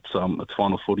day. It's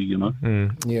final footy.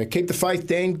 Yeah, keep the faith,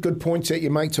 Dan. Good points that you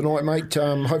make tonight, mate.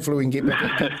 Hopefully we can get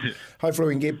back. Hopefully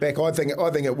we can get back. I think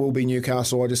it will be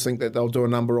Newcastle. I just think that they'll do a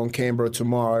number on Canberra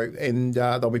tomorrow, and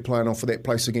they'll be playing off for that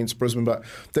place against Brisbane. But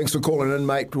thanks for calling in,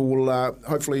 mate. We'll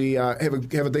hopefully have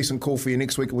a decent call for you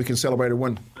next week, and we can celebrate a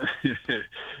win.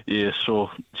 Yeah,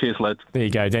 sure. Cheers, lads. There you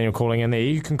go, Daniel calling in there.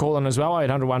 You can call in as well,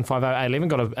 800 150 811.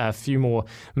 Got a few more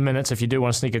minutes if you do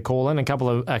want to sneak a call in. A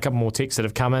couple more texts that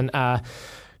have come in.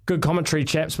 Good commentary,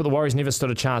 chaps, but the Warriors never stood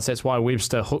a chance. That's why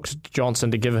Webster hooked Johnson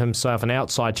to give himself an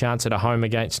outside chance at a home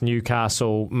against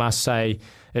Newcastle. Must say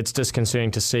it's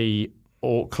disconcerting to see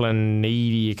Auckland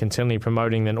needy, continually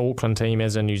promoting an Auckland team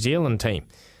as a New Zealand team.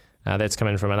 That's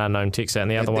coming from an unknown texter. And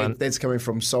the other one... That's coming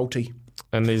from Salty.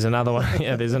 And there's another one.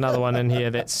 Yeah, there's another one in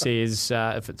here that says,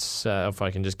 if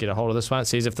I can just get a hold of this one, it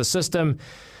says if the system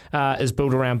is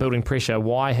built around building pressure,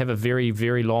 why have a very,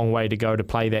 very long way to go to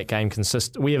play that game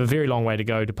We have a very long way to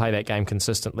go to play that game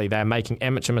consistently. They're making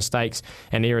amateur mistakes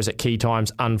and errors at key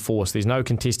times unforced. There's no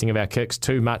contesting of our kicks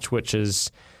too much, which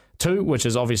is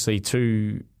obviously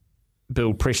to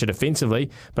build pressure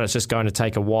defensively, but it's just going to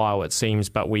take a while, it seems.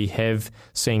 But we have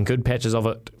seen good patches of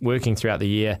it working throughout the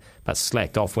year, but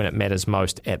slacked off when it matters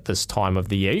most at this time of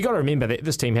the year. You've got to remember that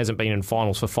this team hasn't been in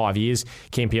finals for 5 years.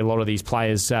 Kempy, a lot of these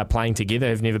players playing together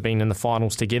have never been in the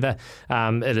finals together.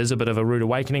 It is a bit of a rude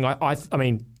awakening. I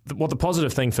mean, what the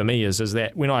positive thing for me is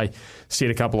that when I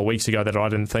said a couple of weeks ago that I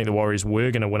didn't think the Warriors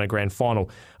were going to win a grand final,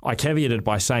 I caveated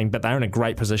by saying, but they're in a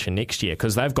great position next year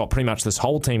because they've got pretty much this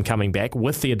whole team coming back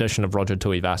with the addition of Roger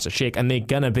Tuivasa-Sheck, and they're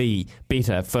going to be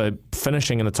better for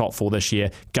finishing in the top four this year,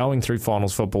 going through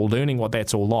finals football, learning what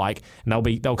that's all like,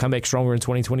 and they'll come back stronger in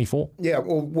 2024. Yeah,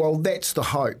 well, that's the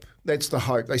hope. That's the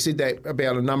hope. They said that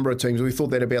about a number of teams. We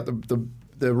thought that about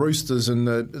the Roosters and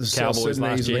the South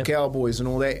Sydneys and the Cowboys and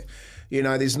all that.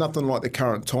 There's nothing like the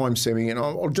current time, Sammy. And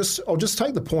I'll just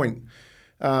take the point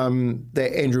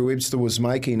that Andrew Webster was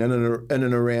making in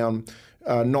and around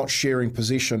not sharing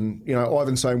possession.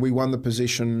 Ivan saying we won the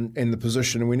possession and the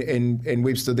position, and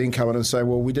Webster then coming and saying,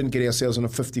 well, we didn't get ourselves in a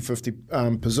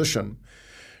 50-50 position.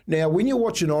 Now, when you're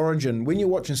watching Origin, when you're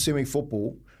watching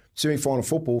semi-final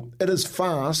football, it is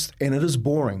fast and it is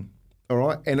boring. All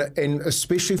right, and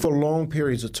especially for long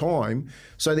periods of time,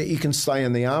 so that you can stay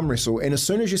in the arm wrestle. And as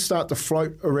soon as you start to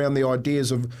float around the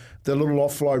ideas of the little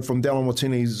offload from Dallin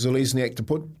Watene-Zelezniak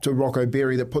to Rocco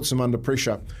Berry that puts them under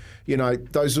pressure,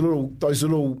 those little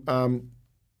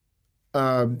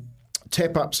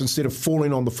tap ups instead of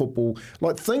falling on the football,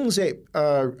 like things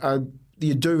that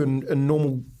you do in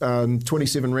normal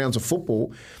 27 rounds of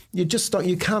football. You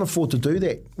can't afford to do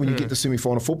that when you get to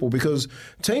semi-final football, because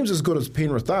teams as good as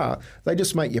Penrith are, they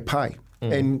just make you pay.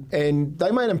 And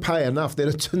they made them pay enough that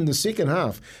it's in the second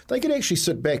half they could actually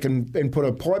sit back and put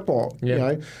a pipe on,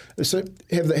 have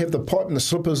the pipe and the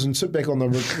slippers and sit back on the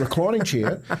reclining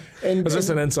chair. And was this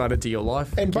an insight into your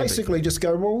life? And basically just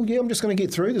go, well, yeah, I'm just going to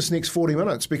get through this next 40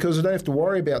 minutes because I don't have to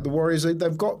worry about the Warriors.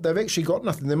 They've actually got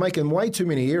nothing. They're making way too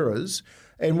many errors.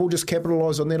 And we'll just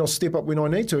capitalise on that. I'll step up when I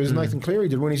need to, as Nathan Cleary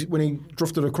did when he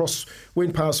drifted across,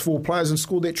 went past four players and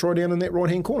scored that try down in that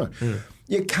right-hand corner.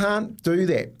 You can't do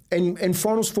that. And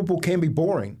finals football can be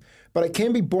boring, but it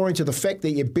can be boring to the fact that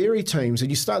you bury teams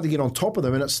and you start to get on top of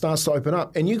them and it starts to open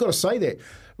up. And you've got to say that.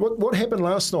 What happened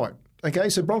last night? Okay,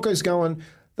 so Broncos go in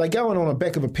on the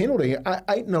back of a penalty,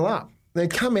 8-0 up. They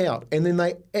come out and then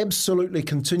they absolutely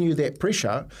continue that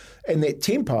pressure and that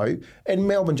tempo, and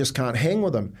Melbourne just can't hang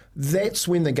with them. That's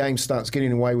when the game starts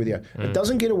getting away with you. It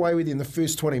doesn't get away with you in the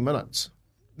first 20 minutes.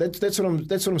 That's what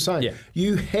I'm saying. Yeah.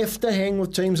 You have to hang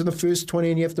with teams in the first 20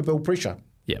 and you have to build pressure.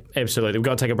 Yeah, absolutely. We've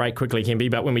got to take a break quickly, Kemby,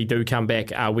 but when we do come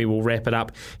back, we will wrap it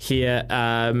up here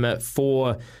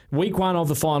for week one of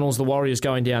the finals. The Warriors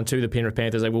going down to the Penrith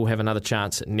Panthers. They will have another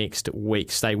chance next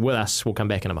week. Stay with us. We'll come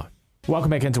back in a moment.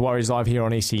 Welcome back into Warriors Live here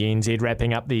on SENZ,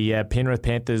 wrapping up the Penrith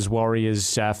Panthers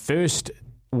Warriors first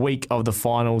week of the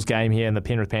finals game here, and the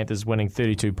Penrith Panthers winning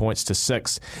 32 points to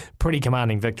 6. Pretty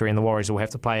commanding victory, and the Warriors will have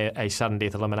to play a sudden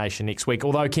death elimination next week.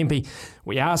 Although, Kempy,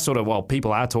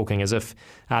 people are talking as if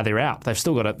they're out. They've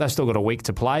still got a week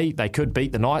to play. They could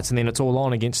beat the Knights, and then it's all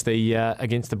on against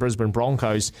the Brisbane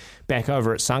Broncos back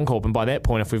over at Suncorp. And by that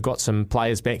point, if we've got some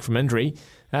players back from injury,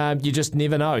 you just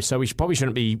never know. So we probably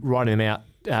shouldn't be writing them out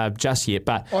just yet.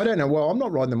 But I don't know. Well, I'm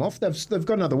not riding them off. They've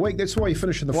got another week. That's why you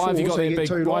finish in the why fourth. have you got so that big?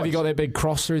 two Why have you lives. got that big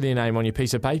cross through their name on your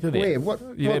piece of paper there? Where?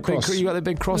 What cross? You got that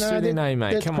big cross through their name,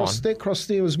 mate. Come on. That cross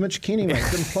there was Mitch Kenny, mate.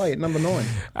 Didn't play at number 9.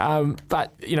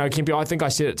 But, Kempy, I think I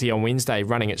said it to you on Wednesday,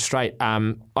 running it straight.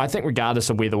 I think regardless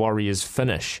of where the Warriors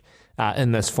finish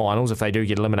in this finals, if they do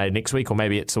get eliminated next week, or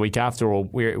maybe it's the week after, or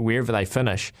wherever they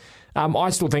finish, I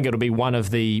still think it'll be one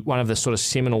of the sort of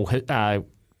seminal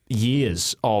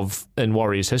years in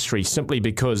Warriors history, simply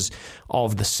because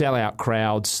of the sellout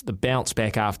crowds, the bounce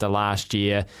back after last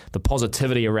year, the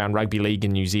positivity around rugby league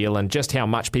in New Zealand, just how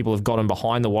much people have gotten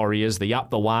behind the Warriors, the Up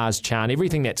the Wars chant,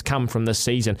 everything that's come from this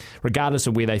season, regardless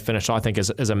of where they finish, I think is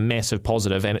a massive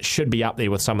positive, and it should be up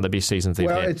there with some of the best seasons they've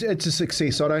had. Well, it's a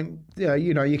success. I don't,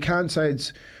 you can't say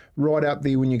it's right up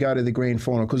there when you go to the grand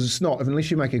final, because it's not.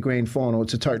 Unless you make a grand final,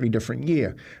 it's a totally different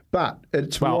year. But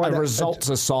it's results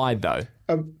aside, though.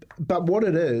 But what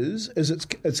it is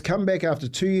it's come back after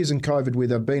 2 years in COVID where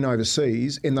they've been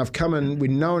overseas, and they've come in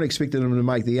when no one expected them to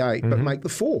make the 8, but make the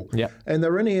 4. Yep. And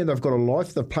they're in here, they've got a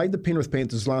life. They've played the Penrith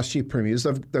Panthers last year premiers.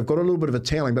 They've got a little bit of a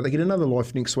talent, but they get another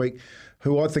life next week,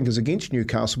 who I think is against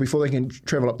Newcastle, before they can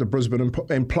travel up to Brisbane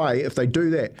and play, if they do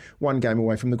that, one game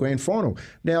away from the grand final.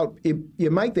 Now,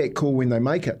 you make that call when they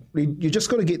make it. You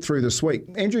just got to get through this week.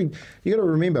 Andrew, you got to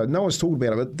remember, no one's talked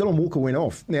about it, but Dylan Walker went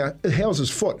off. Now, how's his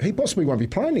foot? He possibly won't be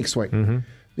playing next week. Mm-hmm.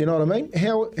 You know what I mean?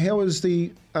 How is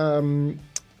the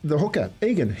hooker,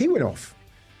 Egan? He went off.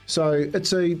 So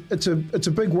it's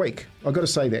a big week. I've got to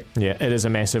say that. Yeah, it is a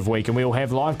massive week, and we will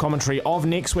have live commentary of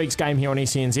next week's game here on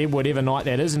SENZ, whatever night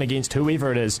that is, and against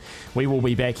whoever it is. We will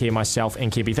be back here, myself and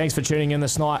Kepi. Thanks for tuning in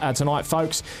tonight,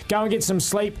 folks. Go and get some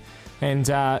sleep and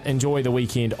enjoy the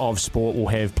weekend of sport. We'll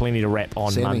have plenty to wrap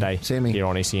on Monday here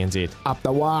on SENZ. Up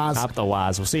the wires. Up the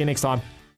wires. We'll see you next time.